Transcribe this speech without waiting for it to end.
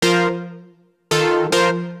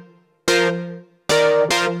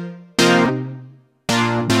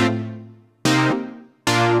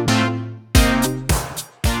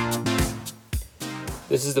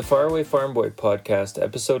This is the Faraway Farm Boy podcast,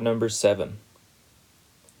 episode number 7.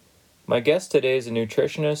 My guest today is a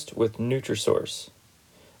nutritionist with Nutrisource,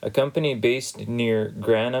 a company based near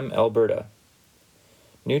Granham, Alberta.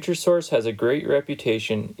 Nutrisource has a great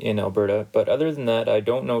reputation in Alberta, but other than that, I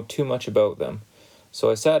don't know too much about them.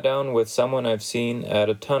 So I sat down with someone I've seen at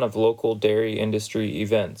a ton of local dairy industry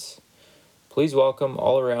events. Please welcome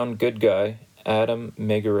all-around good guy, Adam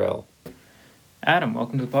Magarrell. Adam,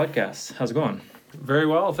 welcome to the podcast. How's it going? Very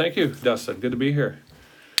well, thank you, Dustin. Good to be here.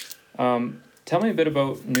 Tell me a bit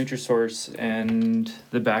about Nutrisource and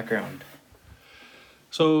the background.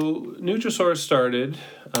 So Nutrisource started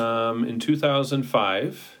in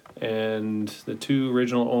 2005, and the two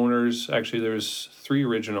original owners, actually there was 3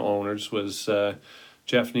 original owners, was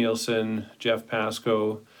Jeff Nielsen, Jeff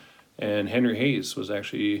Pascoe, and Henry Hayes was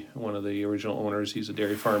actually one of the original owners. He's a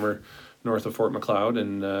dairy farmer north of Fort Macleod,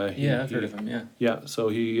 and I've heard of him. Yeah, so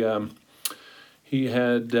he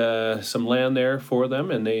had some land there for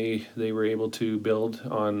them, and they were able to build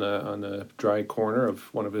on the dry corner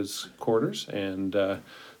of one of his quarters, and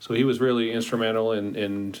so he was really instrumental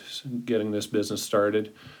in getting this business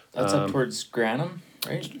started. That's up towards Granham,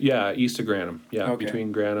 right? Yeah, east of Granham. Yeah, Okay.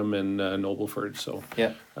 Between Granham and Nobleford. So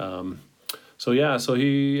Yeah.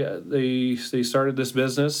 They started this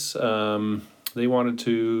business. They wanted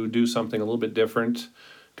to do something a little bit different.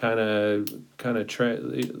 The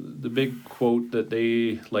big quote that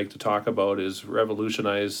they like to talk about is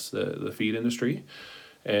revolutionize the feed industry,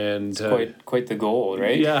 and It's quite the goal,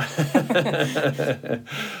 right? Yeah.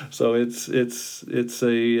 So it's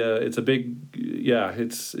a big, yeah,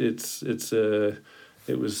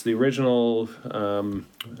 it was the original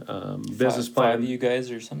business plan. 5 of you guys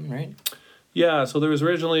or something, right? Yeah, so there was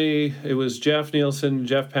originally, it was Jeff Nielsen,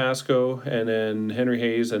 Jeff Pascoe, and then Henry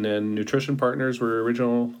Hayes, and then Nutrition Partners were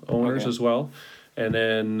original owners as well. And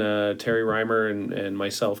then Terry Reimer and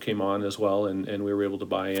myself came on as well, and we were able to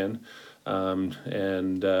buy in.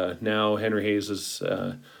 Now Henry Hayes is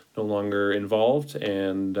no longer involved,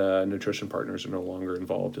 and Nutrition Partners are no longer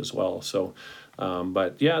involved as well. So,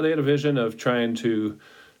 but yeah, they had a vision of trying to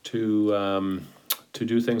do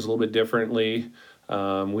things a little bit differently.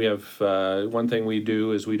 We have one thing we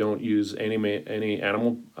do is we don't use any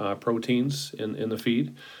animal proteins in the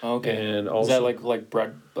feed. Okay. And also, is that like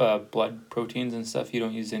blood proteins and stuff? You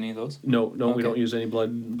don't use any of those? No, Okay. We don't use any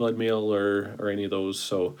blood meal or any of those.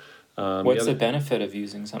 So, what's the benefit of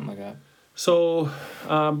using something like that? So,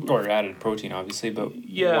 or added protein, obviously, but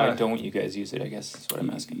yeah. Why don't you guys use it? I guess that's what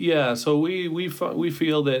I'm asking. Yeah. So we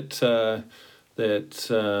feel that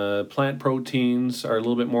plant proteins are a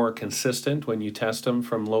little bit more consistent when you test them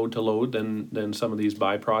from load to load than some of these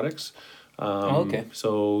byproducts. Okay.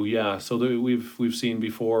 So yeah, we've seen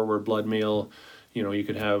before where blood meal, you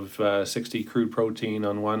could have 60 crude protein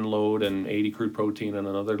on one load and 80 crude protein on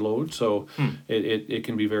another load. So it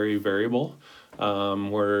can be very variable.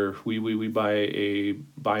 Where we buy a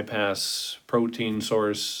bypass protein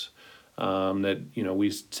source. That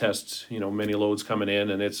we test many loads coming in,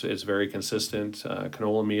 and it's very consistent.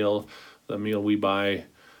 Canola meal, the meal we buy,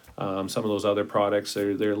 some of those other products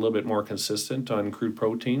they're a little bit more consistent on crude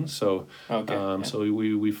proteins. So so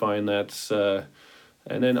we find that's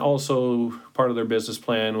and then also part of their business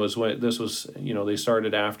plan was when this was they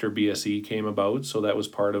started after BSE came about, so that was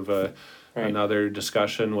part of another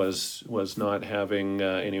discussion was not having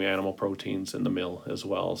any animal proteins in the mill as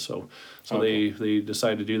well. So they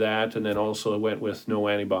decided to do that, and then also went with no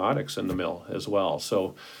antibiotics in the mill as well.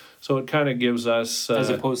 So it kind of gives us as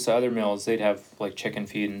opposed to other mills, they'd have like chicken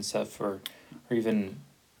feed and stuff, or even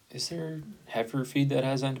is there heifer feed that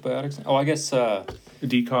has antibiotics? Oh, I guess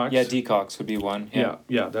decox. Yeah, decox would be one.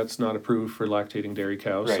 Yeah, that's not approved for lactating dairy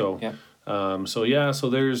cows. Right. So yeah. So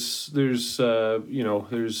there's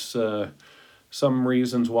some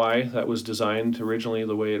reasons why that was designed originally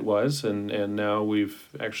the way it was, and now we've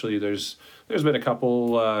actually there's been a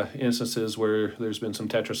couple instances where there's been some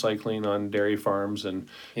tetracycline on dairy farms, and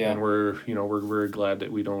we're very glad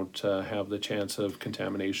that we don't have the chance of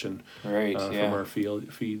contamination from our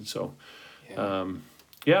feed. So.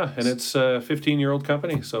 Yeah. And it's a 15-year-old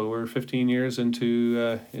company, so we're 15 years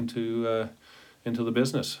into the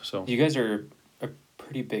business. So you guys are a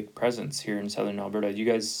pretty big presence here in southern Alberta. Do you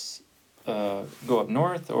guys go up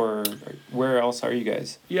north, or where else are you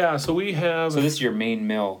guys? Yeah, so we have... So this is your main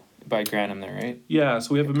mill by Granham there, right? Yeah,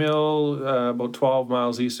 so we have a mill about 12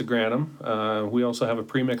 miles east of Granham. We also have a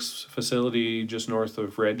premix facility just north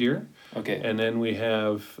of Red Deer. Okay. And then we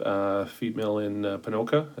have a feed mill in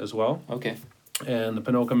Pinoca as well. Okay. And the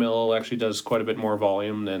Pinoca mill actually does quite a bit more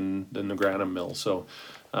volume than the Granham mill. So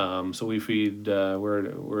we feed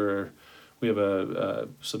we're we have a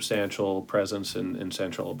substantial presence in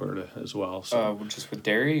central Alberta as well. So just with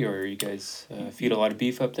dairy, or you guys feed a lot of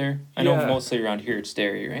beef up there? I know mostly around here it's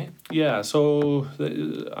dairy, right? Yeah, so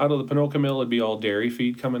out of the Pinoka mill, it'd be all dairy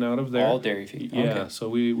feed coming out of there. All dairy feed. Yeah, okay. so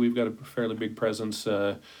we've got a fairly big presence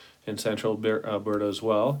in central Alberta as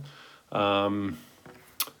well.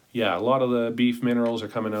 Yeah, a lot of the beef minerals are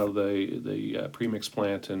coming out of the premix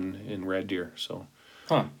plant in Red Deer. So,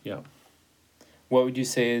 yeah. What would you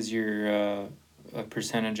say is your a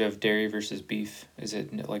percentage of dairy versus beef? Is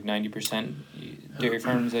it like 90% dairy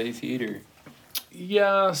farms that you feed, or?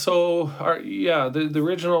 Yeah, so the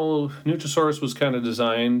original Nutrisource was kind of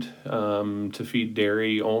designed to feed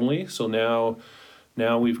dairy only. So now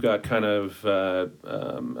we've got kind of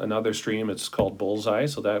another stream. It's called Bullseye.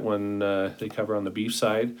 So that one they cover on the beef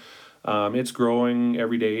side. It's growing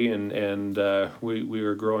every day, and we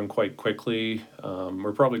are growing quite quickly.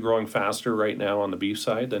 We're probably growing faster right now on the beef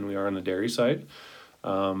side than we are on the dairy side.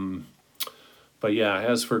 But yeah,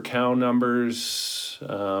 as for cow numbers,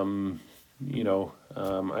 I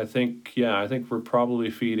think we're probably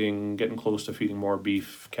getting close to feeding more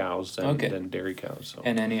beef cows than dairy cows. So.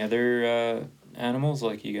 And any other animals,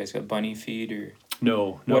 like you guys got bunny feed, or?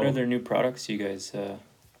 No. What are their new products you guys have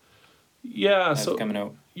coming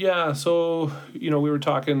out? Yeah, so we were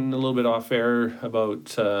talking a little bit off air about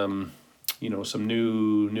some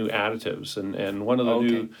new additives, and one of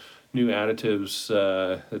the new additives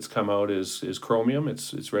that's come out is chromium.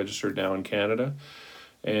 It's registered now in Canada,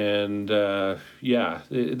 and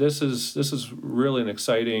this is really an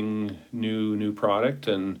exciting new product,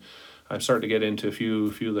 and I'm starting to get into a few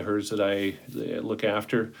of the herds that I look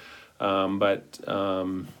after, but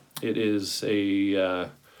it is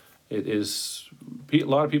a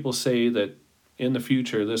lot of people say that in the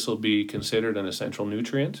future this will be considered an essential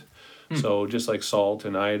nutrient. So just like salt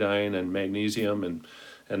and iodine and magnesium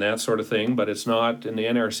and that sort of thing, but it's not in the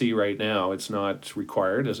NRC right now. It's not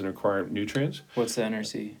required as an required nutrient. What's the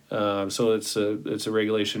NRC? So it's a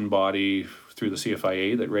regulation body through the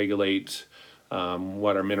CFIA that regulates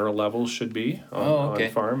what our mineral levels should be on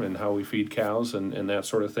farm, and how we feed cows and that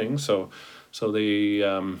sort of thing. So they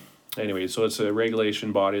anyway, so it's a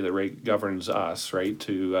regulation body that governs us, right,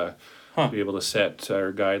 to be able to set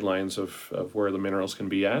our guidelines of where the minerals can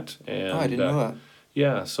be at. And I didn't know that.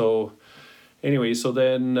 Yeah, so anyway, so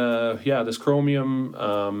then this chromium,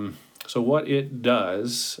 so what it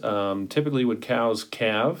does, typically when cows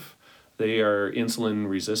calve, they are insulin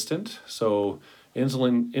resistant. So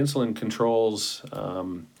insulin controls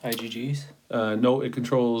IgGs? No, it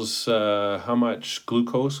controls how much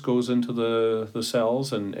glucose goes into the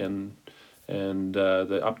cells and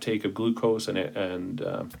the uptake of glucose and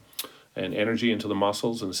energy into the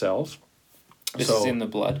muscles and cells. This is in the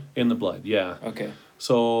blood? In the blood, yeah. Okay.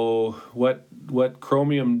 So what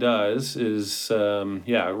chromium does is,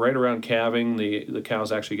 right around calving, the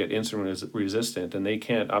cows actually get insulin resistant, and they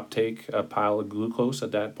can't uptake a pile of glucose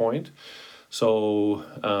at that point. So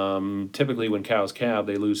typically when cows calve,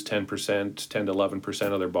 they lose 10 to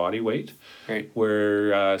 11% of their body weight. Right.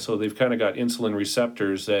 Where so they've kind of got insulin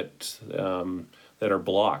receptors that are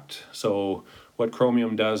blocked. So what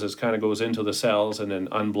chromium does is kind of goes into the cells and then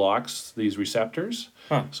unblocks these receptors.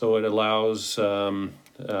 So it allows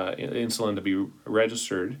insulin to be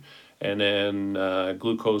registered, and then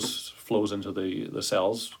glucose flows into the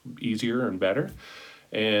cells easier and better.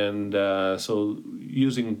 And so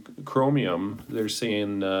using chromium, they're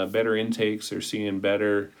seeing better intakes, they're seeing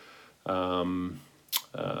better,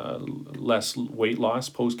 less weight loss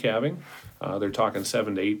post-calving. They're talking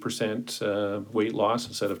 7 to 8% weight loss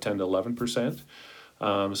instead of 10 to 11%.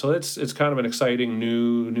 So it's kind of an exciting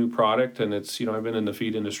new product, and it's I've been in the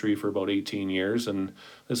feed industry for about 18 years, and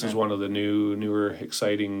this is one of the newer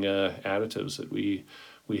exciting additives that we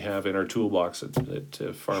have in our toolbox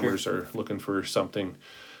that farmers are looking for something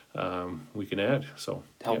we can add. So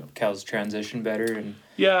help cows transition better and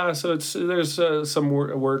so there's some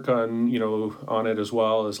work on it, as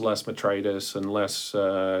well as less metritis and less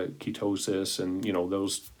ketosis and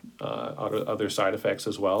those other side effects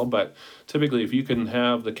as well. But typically, if you can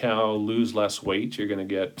have the cow lose less weight, you're going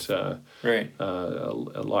to get a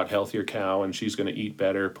lot healthier cow, and she's going to eat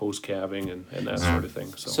better post calving and that sort of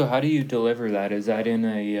thing. So how do you deliver that? Is that in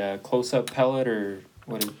a close up pellet, or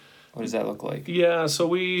what does that look like? Yeah, so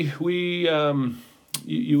we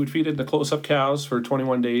you would feed it the close-up cows for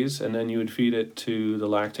 21 days, and then you would feed it to the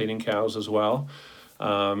lactating cows as well.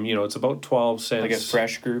 It's about 12 cents. Like a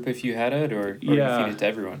fresh group if you had it, or Yeah. you feed it to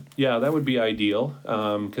everyone? Yeah, that would be ideal,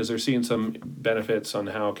 because they're seeing some benefits on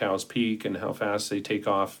how cows peak and how fast they take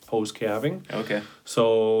off post-calving. Okay.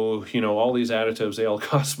 So, all these additives, they all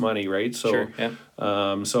cost money, right? So, Sure, yeah.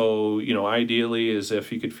 Ideally is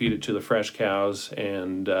if you could feed it to the fresh cows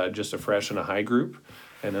and just a fresh and a high group,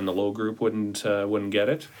 and then the low group wouldn't get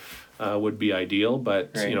it. Would be ideal, but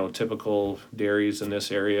Right. Typical dairies in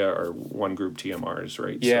this area are one group TMRs,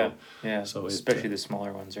 right? Yeah, So, yeah. so Especially the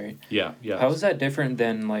smaller ones, right? yeah. How is that different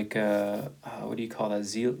than like what do you call that,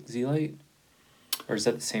 zeolite? Or is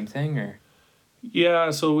that the same thing, or? Yeah,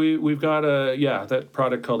 so we've got that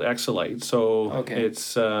product called Exolite. So Okay.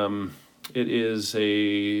 it is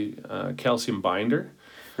a calcium binder.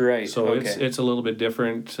 Right. So okay. it's a little bit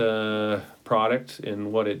different product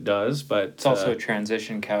in what it does, but It's also a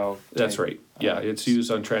transition cow. that's type. right. Yeah, it's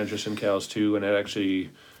used on transition cows too, and it actually,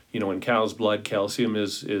 when cows' blood calcium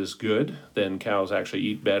is good, then cows actually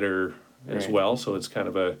eat better as Right. well. So it's kind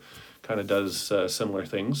of does similar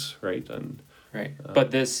things, right? And Right.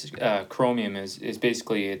 But this chromium is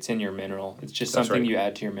basically, it's in your mineral. It's just That's something right. you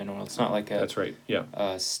add to your mineral. It's not like that's right. Yeah.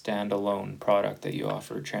 a standalone product that you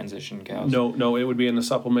offer transition cows. No, it would be in the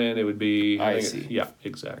supplement. It would be. I think see. Yeah,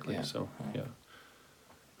 exactly. Yeah. So yeah.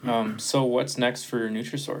 So what's next for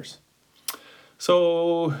Nutrisource?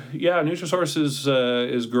 So yeah, Nutrisource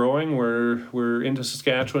is growing. We're into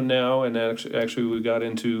Saskatchewan now, and actually we got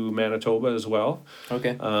into Manitoba as well.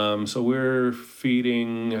 Okay. So we're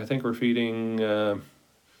feeding. I think we're feeding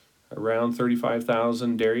around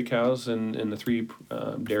 35,000 dairy cows in the three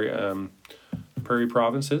dairy prairie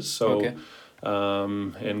provinces. So Okay.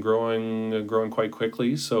 and growing quite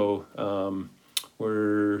quickly. So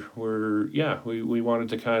we wanted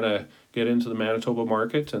to kind of get into the Manitoba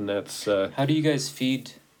market, and that's How do you guys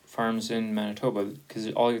feed farms in Manitoba?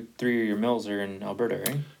 Because all three of your mills are in Alberta,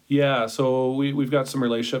 right? yeah. So we've got some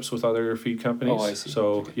relationships with other feed companies. Oh, I see. So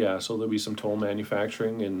Okay. yeah, so there'll be some toll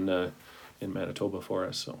manufacturing in Manitoba for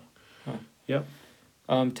us. So Huh. yeah.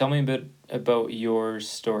 Tell me a bit about your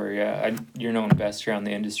story. You're known best around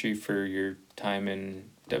the industry for your time in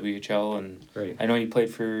WHL, and Right. I know you played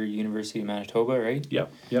for University of Manitoba, right? Yeah.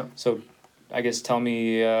 Yeah. So, I guess tell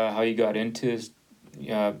me how you got into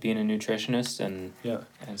being a nutritionist and Yeah.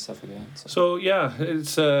 stuff like that. So yeah,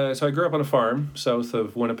 it's so I grew up on a farm south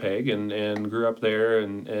of Winnipeg, and grew up there,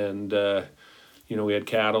 and we had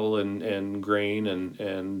cattle and grain,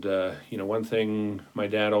 and one thing my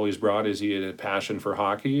dad always brought is he had a passion for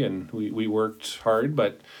hockey, and we worked hard,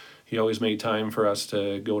 but he always made time for us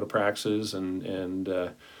to go to practices and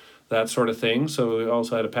that sort of thing. So we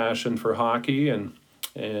also had a passion for hockey, and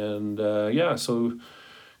so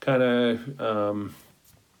kind of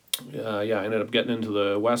I ended up getting into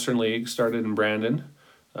the Western League, started in Brandon,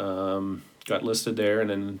 got listed there,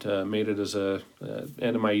 and then made it as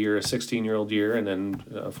end of my year, a 16-year-old year, and then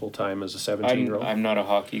full time as a 17-year-old. I'm not a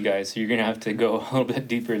hockey guy, so you're gonna have to go a little bit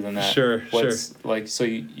deeper than that. Sure. Like, so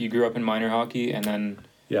you grew up in minor hockey, and then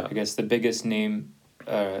Yeah. I guess the biggest name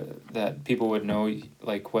that people would know,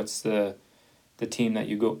 like, what's the team that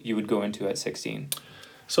you would go into at 16?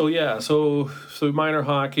 So minor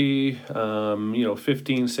hockey,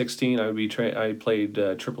 15, 16, I played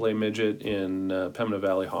AAA midget in Pembina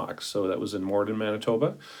Valley Hawks. So that was in Morden,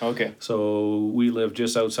 Manitoba. Okay. So we lived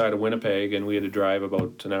just outside of Winnipeg, and we had to drive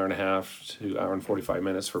about an hour and a half to hour and 45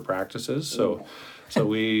 minutes for practices. So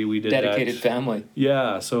we did Dedicated that. family.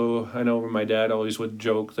 Yeah. So I know my dad always would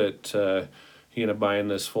joke that he ended up buying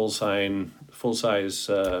this full size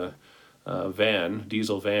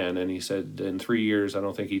diesel van, and he said in 3 years I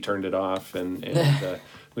don't think he turned it off, and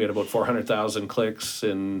we had about 400,000 clicks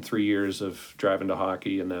in 3 years of driving to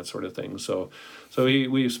hockey and that sort of thing. So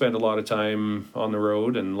we spent a lot of time on the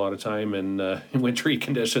road and a lot of time in wintry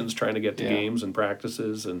conditions trying to get to games and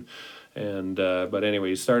practices, but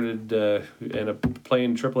anyway, started ended up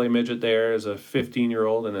playing AAA midget there as a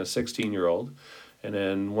 15-year-old and a 16-year-old, and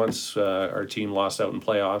then once our team lost out in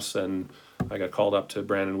playoffs, and I got called up to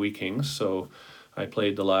Brandon Wheat Kings, so I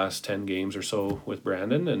played the last 10 games or so with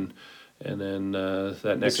Brandon, and then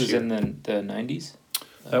that next This was year. in the 90s?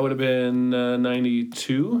 That would have been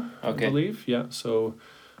 92, Okay. I believe. Yeah, so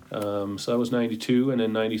that was 92, and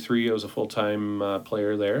then 93 I was a full-time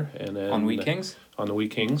player there. And then On Wheat Kings? On the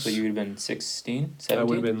Wheat Kings. So you would have been 16, 17? I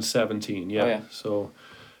would have been 17, yeah. Oh, yeah. So,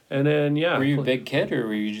 and then, yeah. Were you a big kid, or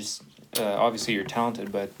were you just... obviously you're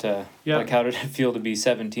talented, but like, how did it feel to be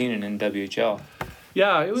 17 and in WHL?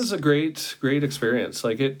 Yeah, it was a great experience.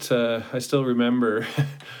 Like I still remember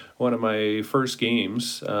one of my first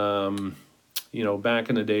games. back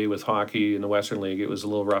in the day with hockey in the Western League, it was a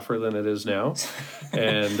little rougher than it is now.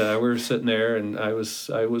 And we were sitting there, and I was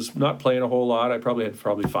not playing a whole lot. I probably had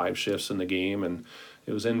 5 shifts in the game, and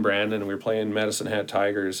it was in Brandon, and we were playing Medicine Hat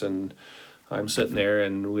Tigers, and I'm sitting there,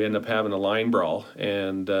 and we end up having a line brawl,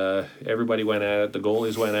 and everybody went at it. The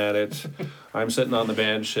goalies went at it. I'm sitting on the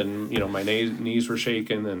bench, and my knees were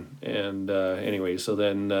shaking, and anyway, so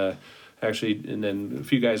then and then a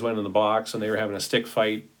few guys went in the box, and they were having a stick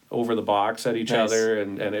fight over the box at each other,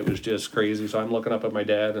 and it was just crazy. So I'm looking up at my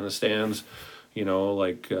dad in the stands,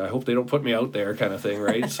 like I hope they don't put me out there, kind of thing,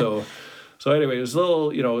 right? So anyway, it was a little,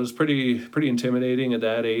 it was pretty intimidating at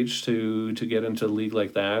that age to get into a league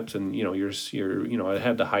like that, and I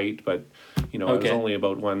had the height, but I was only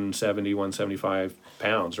about 170, 175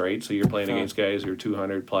 pounds, right? So you're playing against guys who are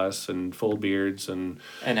 200 plus and full beards and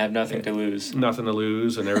have nothing to lose. Nothing to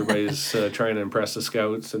lose, and everybody's trying to impress the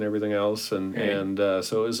scouts and everything else, and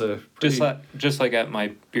so it was a pretty... just like at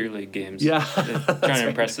my beer league games. Yeah, trying to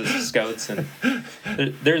impress the scouts, and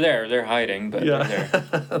they're there, they're hiding, but they're there.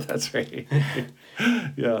 That's right.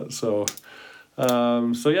 Yeah, so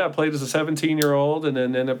I played as a 17-year-old, and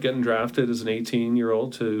then ended up getting drafted as an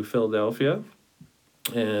 18-year-old to Philadelphia,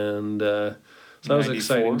 and so that was an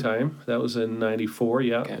exciting time. That was in '94,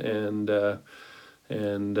 yeah, okay. And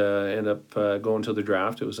ended up going to the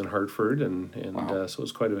draft. It was in Hartford, and wow. So it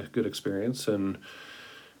was quite a good experience, and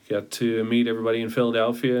got to meet everybody in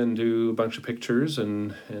Philadelphia and do a bunch of pictures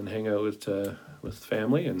and hang out with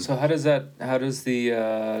family. And so how does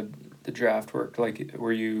the draft work? Like,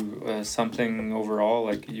 were you something overall?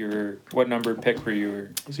 Like, what number pick were you?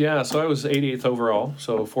 Yeah, so I was 88th overall,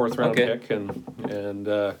 so 4th round pick, and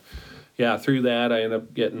through that I ended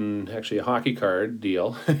up getting actually a hockey card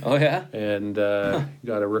deal. Oh yeah. And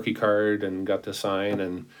got a rookie card and got to sign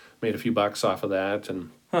and made a few bucks off of that, and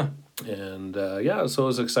so it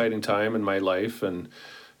was an exciting time in my life, and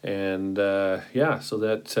so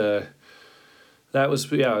that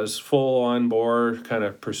was I was full on board, kind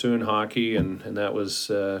of pursuing hockey, and that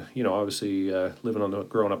was obviously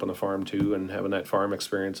growing up on the farm too, and having that farm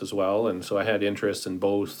experience as well, and so I had interest in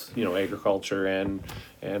both agriculture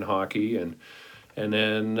and hockey, and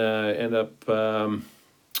then end up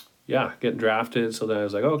getting drafted. So then I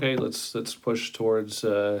was like, okay, let's push towards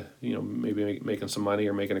maybe making some money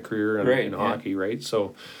or making a career in hockey, right?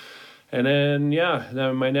 So. And then,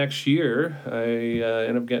 then my next year, I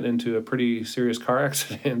ended up getting into a pretty serious car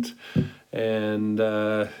accident, and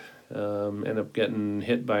ended up getting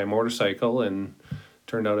hit by a motorcycle, and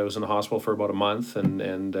turned out I was in the hospital for about a month, and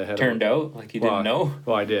I had didn't know?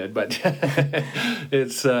 Well, I did, but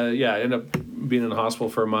it's I ended up being in the hospital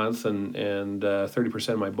for a month, and 30%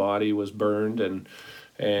 of my body was burned, and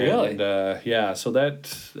really? So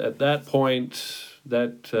that at that point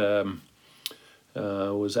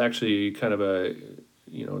was actually kind of a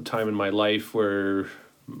time in my life where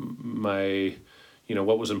my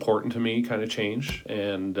what was important to me kind of changed,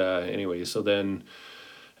 and anyway, so then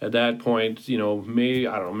at that point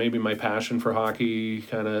maybe my passion for hockey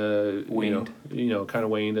kind of waned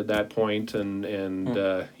at that point, and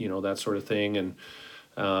that sort of thing, and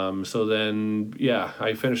so then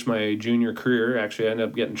I finished my junior career. Actually, I ended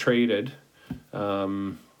up getting traded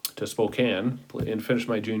to Spokane and finished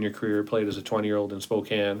my junior career, played as a 20-year-old in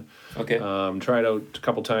Spokane. Okay. Tried out a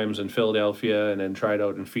couple times in Philadelphia, and then tried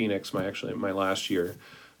out in Phoenix my last year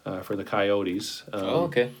for the Coyotes.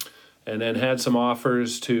 Okay. And then had some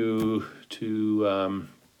offers to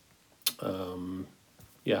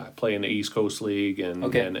play in the East Coast League and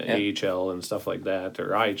AHL and stuff like that, or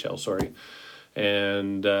IHL, sorry.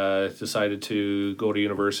 And decided to go to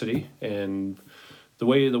university. And the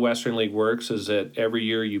way the Western League works is that every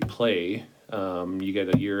year you play, you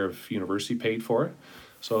get a year of university paid for.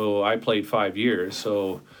 So I played 5 years.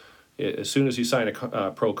 So as soon as you sign a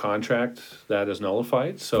pro contract, that is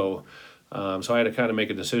nullified. So I had to kind of make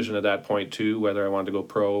a decision at that point too, whether I wanted to go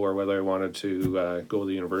pro or whether I wanted to go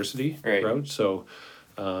the university route. So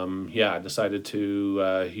I decided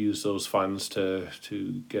to use those funds to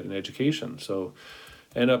get an education. So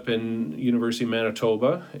ended up in University of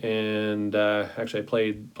Manitoba, and actually I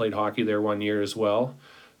played hockey there 1 year as well,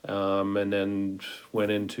 and then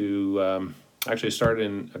went into actually started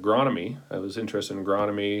in agronomy. I was interested in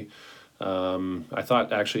agronomy. I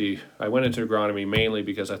thought actually I went into agronomy mainly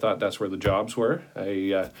because I thought that's where the jobs were.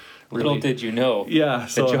 Little did you know. Yeah.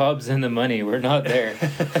 So, the jobs and the money were not there.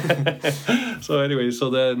 So anyway, so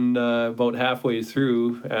then about halfway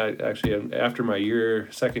through, actually after my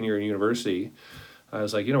second year in university, I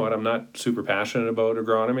was like, you know what, I'm not super passionate about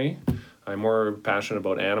agronomy. I'm more passionate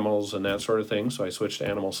about animals and that sort of thing. So I switched to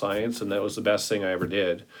animal science, and that was the best thing I ever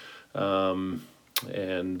did.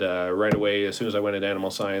 right away, as soon as I went into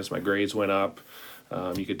animal science, my grades went up.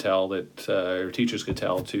 You could tell that, or teachers could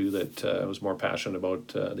tell too, that I was more passionate about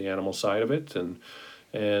the animal side of it, and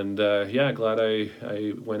yeah, glad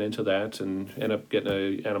I went into that and ended up getting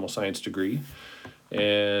an animal science degree,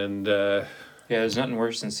 and Yeah, there's nothing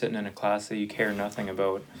worse than sitting in a class that you care nothing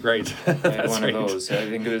about. right, I had that's one right. of those. I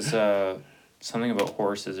think it was something about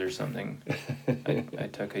horses or something. I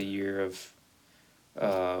took a year of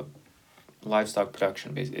livestock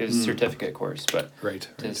production. It was a certificate course, but Right.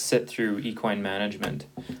 to sit through equine management,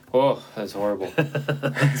 oh, that's horrible.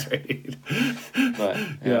 That's right. But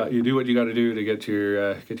Yeah, you do what you got to do to get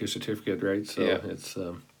your certificate, right? So Yeah. it's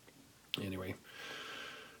anyway.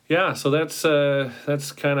 Yeah, so that's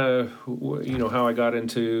kind of how I got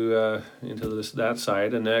into that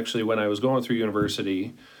side. And actually, when I was going through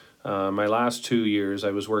university, my last 2 years I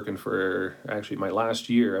was working for my last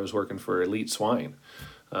year I was working for Elite Swine,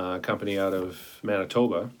 a company out of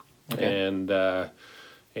Manitoba, Okay. and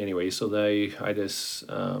anyway, so I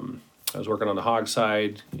was working on the hog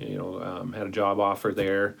side, had a job offer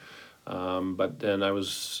there. But then I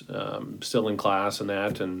was still in class and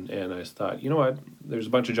that, and I thought, you know what, there's a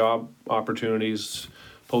bunch of job opportunities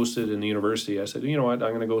posted in the university. I said, you know what,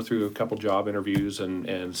 I'm going to go through a couple job interviews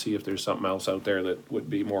and see if there's something else out there that would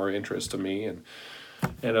be more interest to me, and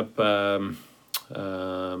end up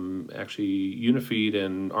actually Unifeed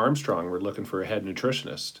and Armstrong were looking for a head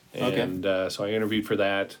nutritionist, Okay. and so I interviewed for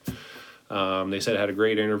that. They said I had a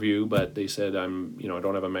great interview, but they said I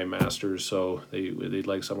don't have my master's, so they'd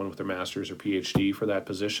like someone with their master's or PhD for that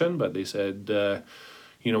position. But they said,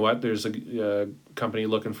 you know what, there's a company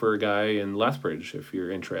looking for a guy in Lethbridge if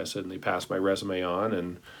you're interested. And they passed my resume on,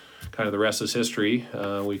 and kind of the rest is history.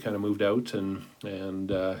 We kind of moved out, and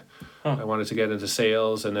I wanted to get into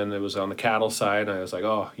sales, and then it was on the cattle side, and I was like,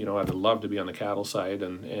 oh, I'd love to be on the cattle side,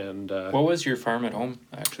 and What was your farm at home,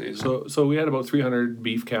 actually? so we had about 300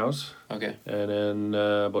 beef cows, Okay. and then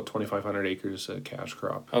about 2,500 acres cash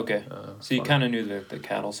crop. Okay. So you farm. kind of knew the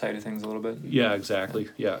cattle side of things a little bit? Yeah, exactly.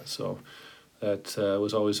 Yeah, so that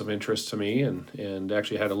was always of interest to me, and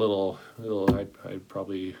actually had a little I'd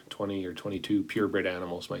probably 20 or 22 purebred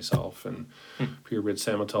animals myself, and purebred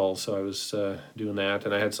Semitols, so I was doing that,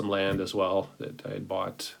 and I had some land as well that I had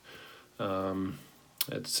bought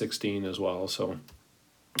at 16 as well, so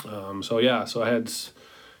I had,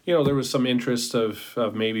 there was some interest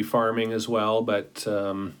of maybe farming as well, but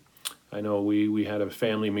I know we had a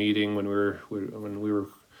family meeting when we were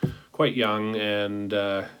quite young, and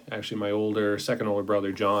actually my second older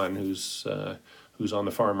brother John, who's on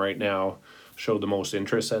the farm right now, showed the most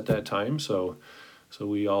interest at that time. So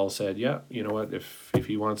we all said, yeah, you know what, if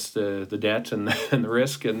he wants the debt and and the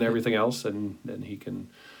risk and everything else, then he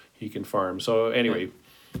can farm. So anyway,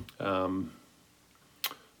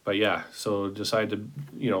 but yeah, so decided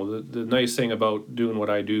to, the nice thing about doing what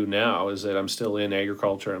I do now is that I'm still in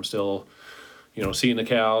agriculture. I'm still seeing the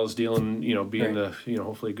cows, dealing, being Right.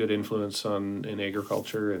 hopefully a good influence in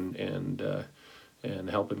agriculture and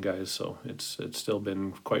helping guys. So it's still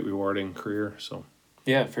been quite rewarding career. So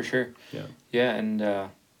Yeah, for sure. yeah. Yeah, and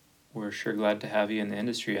we're sure glad to have you in the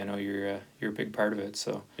industry. I know you're a big part of it.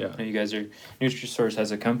 So Yeah. I know you guys are. Nutrisource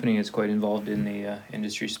as a company is quite involved in the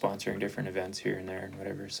industry, sponsoring different events here and there and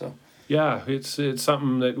whatever. So Yeah, it's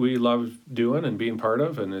something that we love doing and being part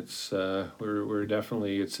of, and it's we're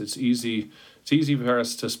definitely it's easy. It's easy for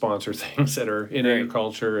us to sponsor things that are in Right.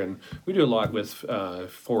 agriculture, and we do a lot with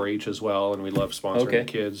 4-H as well, and we love sponsoring Okay.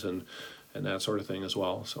 kids and that sort of thing as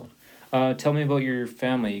well. So tell me about your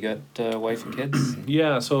family. You got a wife and kids?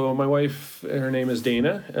 yeah, so my wife, her name is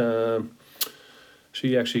Dana.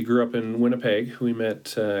 She actually grew up in Winnipeg. We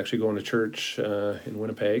met actually going to church in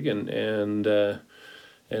Winnipeg, and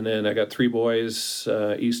then I got 3 boys,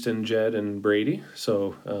 Easton, Jed, and Brady.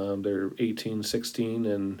 So they're 18, 16,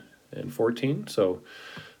 and 14. So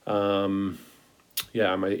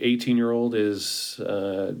yeah, my 18-year-old is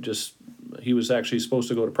he was actually supposed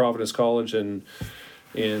to go to Providence College in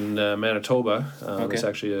Manitoba. Okay. It's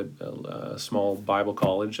actually a small Bible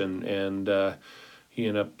college, and he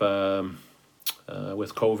ended up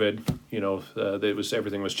with COVID.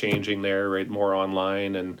 Everything was changing there, right? More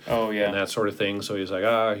online and Oh yeah. and that sort of thing. So he's like,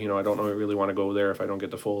 I don't really want to go there if I don't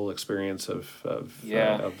get the full experience of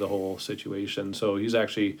the whole situation. So he's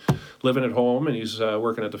actually living at home, and he's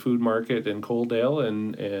working at the food market in Coaldale,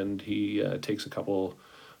 and he takes a couple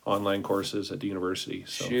online courses at the university.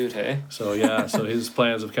 So, Shoot, hey? So yeah, so his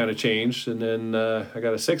plans have kind of changed, and then I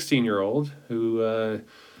got a 16-year-old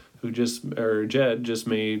Jed just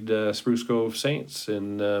made Spruce Grove Saints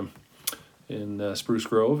in Spruce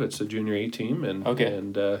Grove. It's a junior A team, and Okay.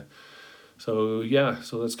 and So yeah,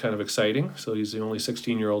 so that's kind of exciting. So he's the only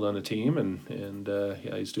 16-year-old on the team, and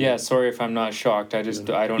yeah, he's doing. Yeah, sorry if I'm not shocked. I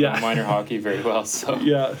don't know minor hockey very well, so.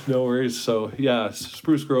 Yeah, no worries. So yeah,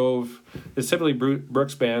 Spruce Grove. It's typically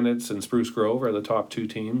Brooks Bandits and Spruce Grove are the top two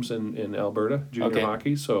teams in Alberta junior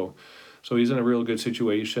hockey. So he's in a real good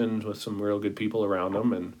situation with some real good people around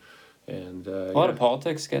him, and a lot of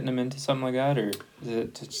politics getting him into something like that, or is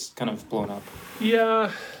it just kind of blown up? Yeah,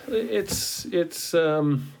 it's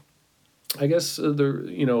I guess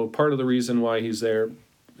part of the reason why he's there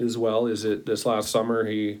as well is that this last winter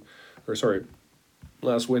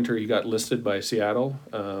he got listed by Seattle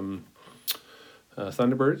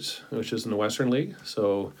Thunderbirds, which is in the Western League.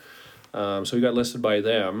 So he got listed by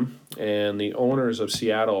them, and the owners of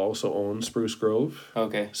Seattle also own Spruce Grove.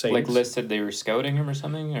 Okay, Saints. like listed, they were scouting him or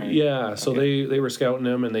something, or yeah. So they were scouting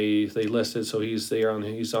him, and they listed. So he's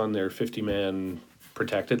on their 50-man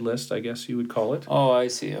protected list, I guess you would call it. Oh, I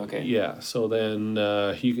see. Okay. Yeah. So then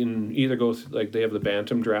you can either go like they have the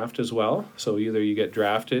Bantam draft as well. So either you get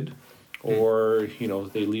drafted, or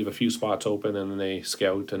they leave a few spots open and then they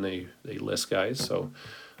scout and they list guys. So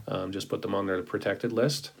just put them on their protected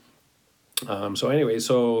list. So anyway,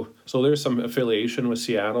 so there's some affiliation with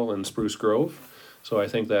Seattle and Spruce Grove. So I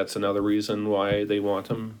think that's another reason why they want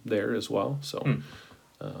him there as well. So.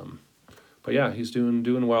 But yeah, he's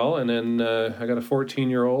doing well. And then I got a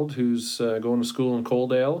 14-year-old who's going to school in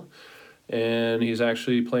Coaldale, and he's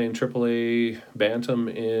actually playing AAA Bantam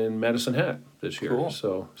in Medicine Hat this year. Cool.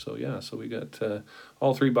 So yeah, so we got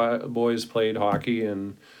all three boys played hockey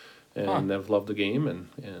and have loved the game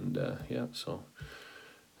and yeah, so.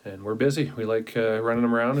 And we're busy. We like running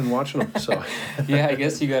them around and watching them. So yeah, I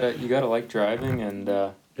guess you gotta like driving and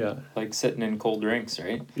yeah, like sitting in cold drinks,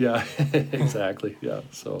 right? Yeah, exactly. Yeah,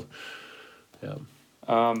 so. Yeah.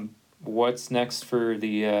 What's next for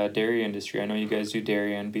the dairy industry? I know you guys do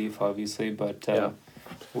dairy and beef, obviously, but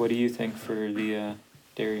what do you think for the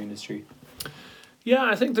dairy industry? Yeah,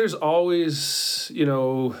 I think there's always,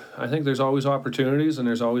 opportunities and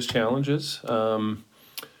there's always challenges.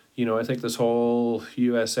 I think this whole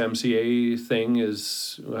USMCA thing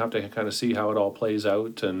we'll have to kind of see how it all plays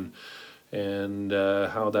out and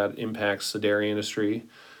how that impacts the dairy industry.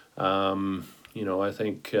 I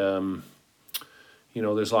think.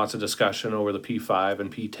 There's lots of discussion over the P5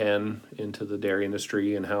 and P10 into the dairy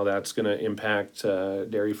industry and how that's going to impact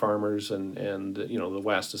dairy farmers and the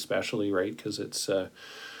West especially, right? Because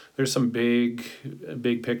there's some big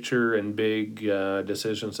picture and big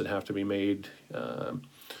decisions that have to be made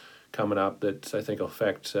coming up that I think will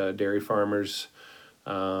affect dairy farmers.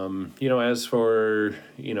 As for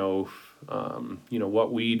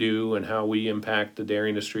what we do and how we impact the dairy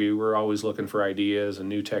industry, we're always looking for ideas and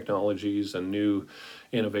new technologies and new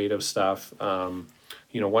innovative stuff.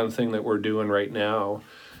 One thing that we're doing right now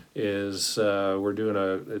is we're doing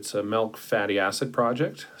a milk fatty acid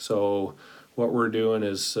project. So what we're doing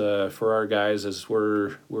is for our guys is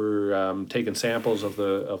we're taking samples of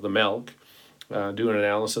the milk, doing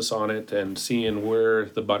analysis on it and seeing where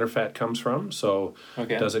the butterfat comes from. So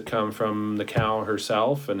does it come from the cow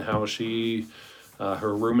herself and how she,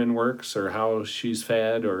 her rumen works or how she's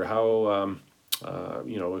fed or how,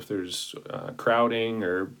 if there's crowding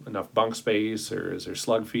or enough bunk space or is there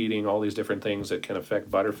slug feeding, all these different things that can affect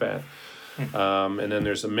butterfat. And then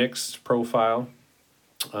there's a mixed profile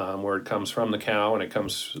where it comes from the cow and it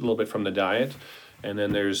comes a little bit from the diet. And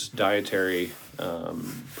then there's dietary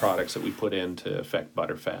products that we put in to affect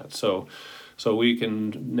butterfat. So we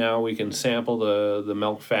can sample the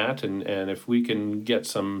milk fat and if we can get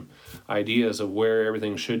some ideas of where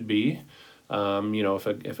everything should be,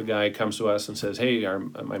 if a guy comes to us and says, hey,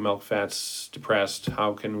 my milk fat's depressed,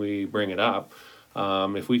 how can we bring it up?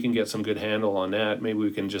 If we can get some good handle on that, maybe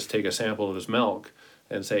we can just take a sample of his milk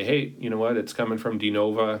and say, hey, you know what, it's coming from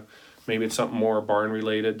DeNova. Maybe it's something more barn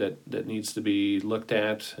related that needs to be looked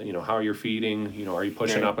at. How you're feeding. Are you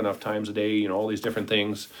pushing up enough times a day? All these different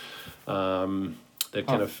things that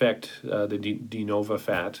can affect the DeNova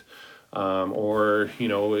fat, or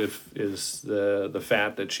if is the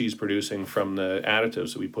fat that she's producing from the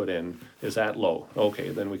additives that we put in, is that low? Okay,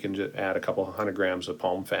 then we can just add a couple 100 grams of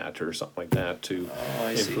palm fat or something like that to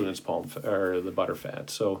influence or the butter fat.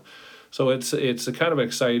 So it's a kind of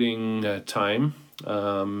exciting time.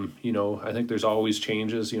 I think there's always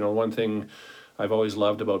changes. One thing I've always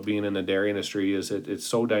loved about being in the dairy industry is it's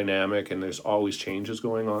so dynamic and there's always changes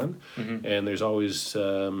going on. And there's always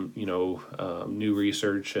new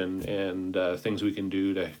research and things we can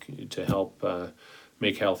do to help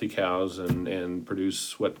make healthy cows and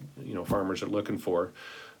produce what farmers are looking for.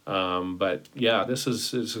 But yeah, this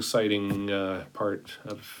is exciting part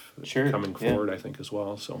of coming forward, I think, as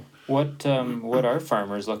well. So what are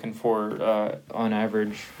farmers looking for on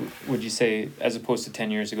average? Would you say, as opposed to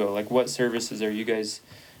 10 years ago? Like, what services are you guys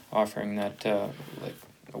offering that like?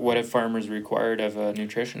 What have farmers required of a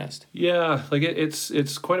nutritionist? Yeah, like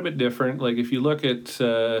it's quite a bit different. Like if you look at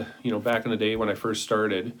back in the day when I first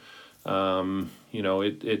started,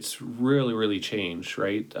 it's really changed,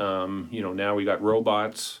 right? Now we got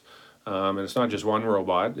robots, and it's not just one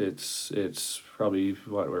robot. It's probably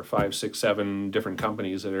we're 5, 6, 7 different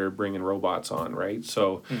companies that are bringing robots on, right?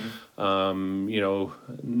 So,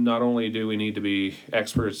 not only do we need to be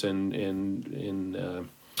experts in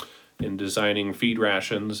designing feed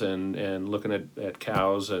rations and looking at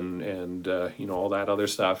cows and all that other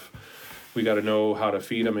stuff. We got to know how to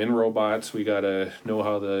feed them in robots. We got to know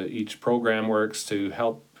how each program works to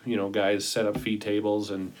help guys set up feed tables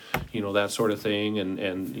and that sort of thing.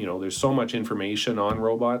 And there's so much information on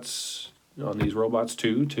these robots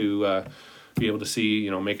too, to be able to see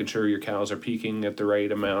making sure your cows are peaking at the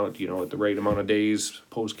right amount, at the right amount of days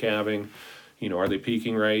post calving. Are they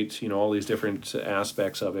peaking right? All these different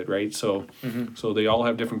aspects of it, right? So, so they all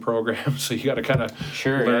have different programs. So you got to kind of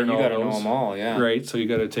learn you all got to those, know them all, yeah. Right. So you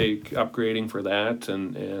got to take upgrading for that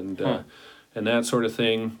and that sort of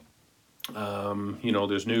thing.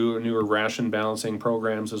 There's newer ration balancing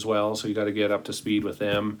programs as well. So you got to get up to speed with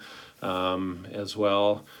them as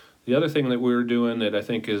well. The other thing that we're doing that I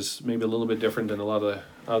think is maybe a little bit different than a lot of the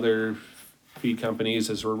other feed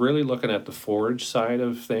companies is we're really looking at the forage side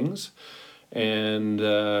of things. And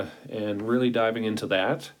really diving into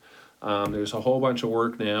that. There's a whole bunch of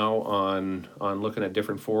work now on looking at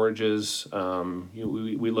different forages.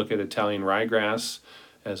 We look at Italian ryegrass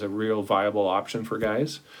as a real viable option for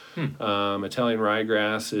guys. Italian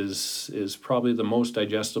ryegrass is probably the most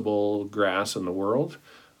digestible grass in the world.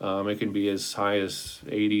 It can be as high as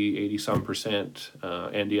 80 some percent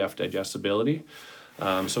NDF digestibility.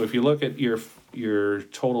 So if you look at your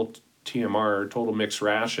total TMR, total mixed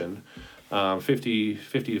ration, 50 to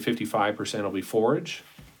 55% will be forage,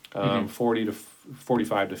 40 to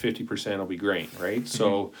 45 to 50% will be grain, right?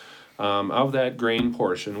 So of that grain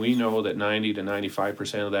portion, we know that 90 to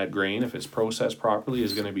 95% of that grain, if it's processed properly,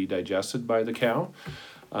 is going to be digested by the cow.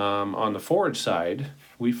 On the forage side,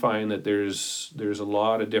 we find that there's a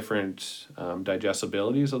lot of different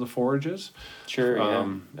digestibilities of the forages. Sure,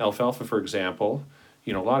 Alfalfa, for example.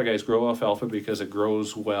 A lot of guys grow alfalfa because it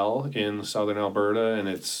grows well in southern Alberta and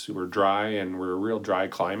we're dry and we're a real dry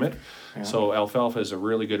climate. Yeah. So alfalfa is a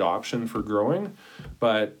really good option for growing.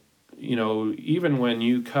 But, even when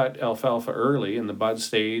you cut alfalfa early in the bud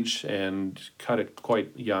stage and cut it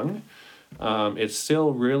quite young, it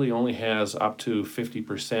still really only has up to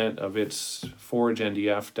 50% of its forage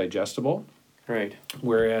NDF digestible. Right.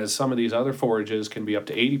 Whereas some of these other forages can be up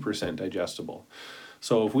to 80% digestible.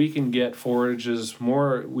 So if we can get forages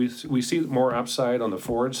more, we see more upside on the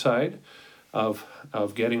forage side of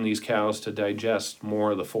getting these cows to digest more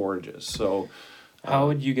of the forages. So how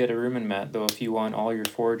would you get a rumen mat though if you want all your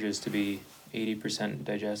forages to be 80%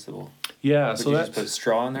 digestible? Yeah, would so you that's just put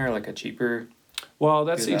straw in there, like a cheaper. Well,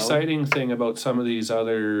 that's the exciting thing about some of these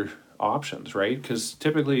other options, right? Because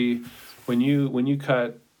typically, when you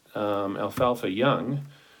cut alfalfa young,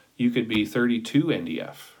 you could be 32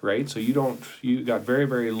 NDF, right? So you got very,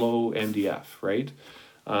 very low NDF, right?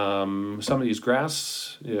 Some of these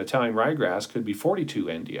Italian ryegrass could be 42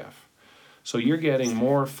 NDF. So you're getting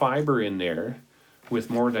more fiber in there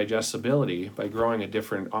with more digestibility by growing a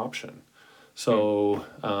different option. So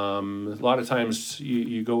a lot of times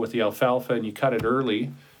you go with the alfalfa and you cut it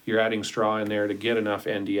early, you're adding straw in there to get enough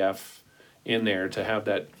NDF in there to have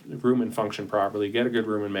that rumen function properly, get a good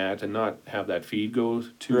rumen mat, and not have that feed go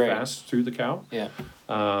too fast through the cow. Yeah.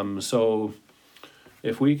 So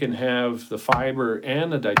if we can have the fiber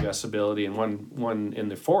and the digestibility in one in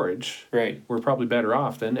the forage, we're probably better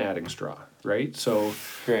off than adding straw, right? So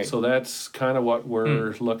that's kind of what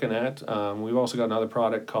we're looking at. We've also got another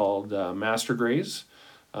product called Master Graze.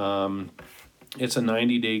 It's a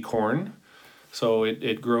 90-day corn. So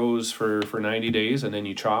it grows for 90 days and then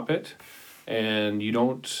you chop it. And you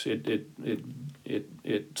don't,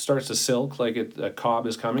 it starts to silk like a cob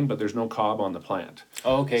is coming, but there's no cob on the plant.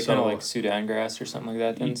 Oh, okay, so, kind of like Sudan grass or something like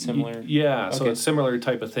that then, similar? Yeah, okay. So it's similar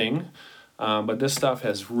type of thing, but this stuff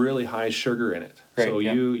has really high sugar in it. Right, so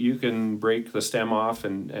you can break the stem off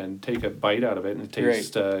and take a bite out of it and it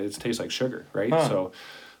tastes like sugar, right? Huh.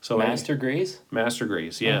 So Master Graze? Master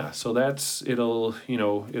Graze, yeah. Huh. So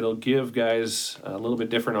it'll give guys a little bit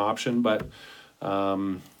different option, but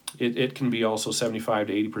it can be also 75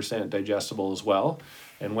 to 80% digestible as well.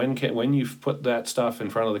 And when you put that stuff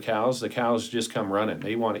in front of the cows just come running.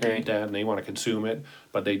 They want to eat that and they want to consume it,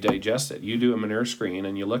 but they digest it. You do a manure screen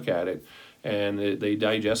and you look at it, and they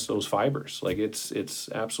digest those fibers. Like it's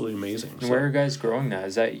absolutely amazing. And where are guys growing that?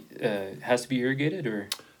 Is that has to be irrigated or?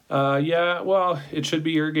 Yeah, well, it should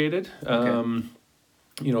be irrigated. Okay.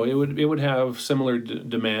 It would have similar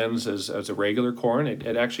demands as a regular corn.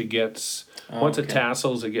 It actually gets once it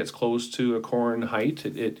tassels, it gets close to a corn height.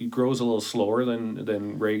 It grows a little slower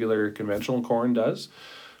than regular conventional corn does,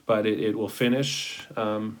 but it will finish.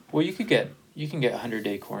 Well, you can get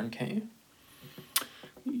 100-day corn, can't you?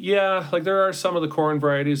 Yeah, like there are some of the corn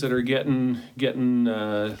varieties that are getting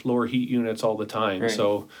lower heat units all the time. Right.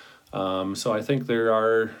 So I think there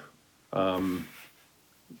are.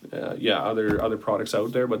 Other products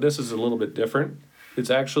out there, but this is a little bit different. It's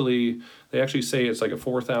actually, they actually say it's like a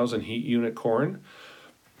 4,000 heat unit corn.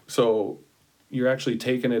 So you're actually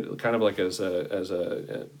taking it kind of like as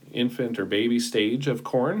a infant or baby stage of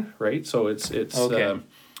corn, right? So it's okay.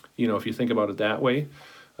 If you think about it that way,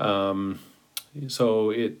 but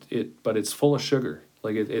it's full of sugar.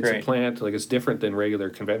 Like it's a plant, like it's different than regular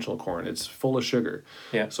conventional corn. It's full of sugar.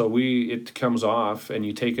 Yeah. So it comes off and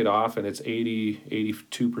you take it off and it's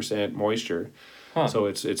 82% moisture. Huh. So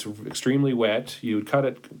it's extremely wet. You would cut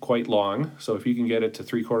it quite long. So if you can get it to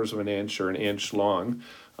 3/4 of an inch or an inch long,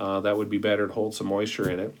 that would be better to hold some moisture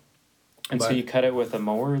in it. So you cut it with a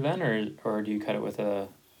mower then, or do you cut it with a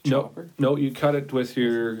chopper? No, you cut it with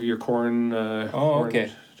your corn. Corn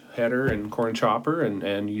okay. Header and corn chopper,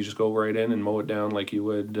 and you just go right in and mow it down like you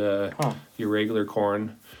would your regular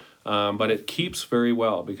corn. But it keeps very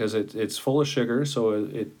well because it's full of sugar, so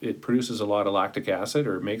it produces a lot of lactic acid,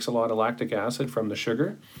 or it makes a lot of lactic acid from the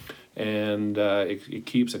sugar, and it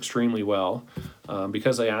keeps extremely well.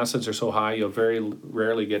 Because the acids are so high, you'll very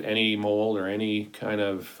rarely get any mold or any kind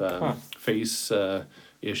of face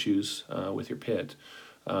issues with your pit.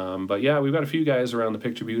 But yeah, we've got a few guys around the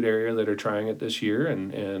Picture Butte area that are trying it this year,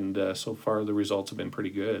 and so far the results have been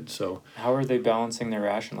pretty good. So how are they balancing their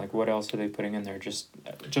ration? Like, what else are they putting in there? Just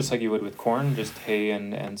like you would with corn, just hay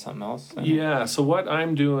and something else? Yeah. So what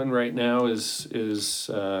I'm doing right now is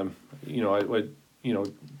I would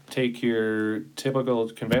take your typical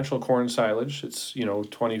conventional corn silage. It's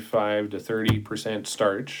 25 to 30%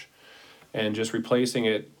 starch, and just replacing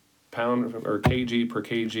it pound or kg per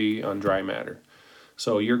kg on dry matter.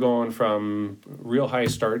 So you're going from real high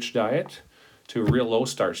starch diet to a real low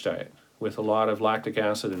starch diet with a lot of lactic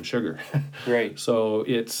acid and sugar. Right. So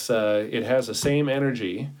it has the same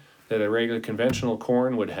energy that a regular conventional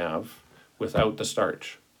corn would have without the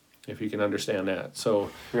starch, if you can understand that. So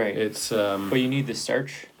right. It's but you need the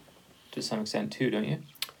starch to some extent too, don't you?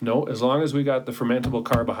 No, as long as we got the fermentable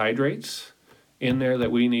carbohydrates in there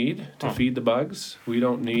that we need to feed the bugs, we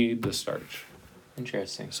don't need the starch.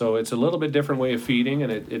 Interesting. So it's a little bit different way of feeding,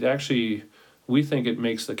 and it actually, we think it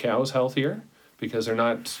makes the cows healthier because they're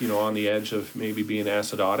not, on the edge of maybe being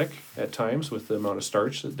acidotic at times with the amount of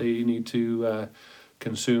starch that they need to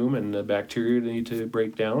consume and the bacteria they need to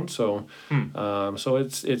break down. So, so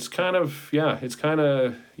it's kind of we're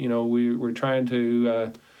trying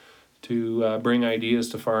to bring ideas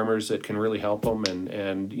to farmers that can really help them,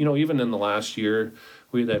 and even in the last year.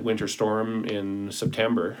 We had that winter storm in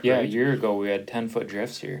September. Yeah, right? A year ago we had 10-foot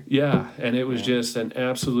drifts here. Yeah, and it was just a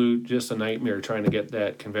nightmare trying to get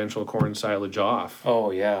that conventional corn silage off.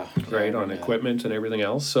 Oh, yeah. Right, on equipment and everything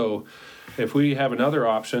else. So if we have another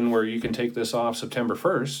option where you can take this off September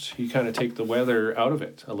 1st, you kind of take the weather out of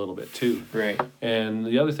it a little bit too. Right. And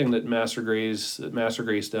the other thing that Master Grace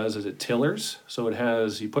does is it tillers. So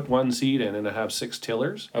you put one seed in and it has 6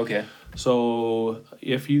 tillers. Okay. So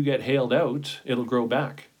if you get hailed out, it'll grow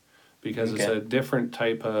back because it's a different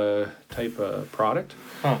type of product.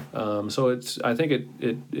 Huh. So I think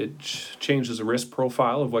it changes the risk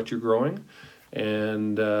profile of what you're growing,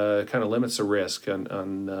 and kind of limits the risk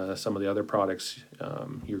on some of the other products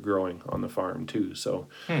you're growing on the farm too. So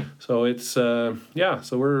it's so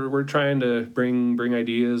we're trying to bring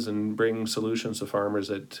ideas and bring solutions to farmers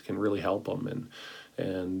that can really help them,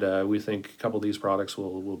 and we think a couple of these products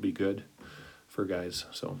will be good for guys.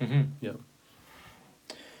 So yeah.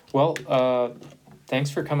 Well, thanks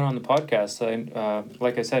for coming on the podcast.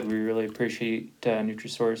 Like I said, we really appreciate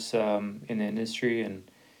Nutrisource in the industry and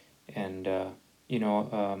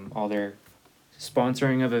all their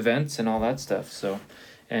sponsoring of events and all that stuff. So,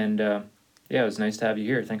 and it was nice to have you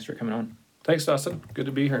here. Thanks for coming on. Thanks, Dustin. Good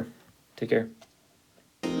to be here. Take care.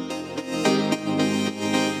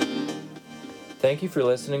 Thank you for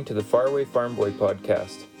listening to the Faraway Farm Boy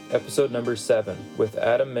podcast, episode number 7, with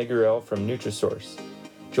Adam Magarrell from Nutrisource.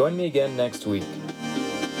 Join me again next week.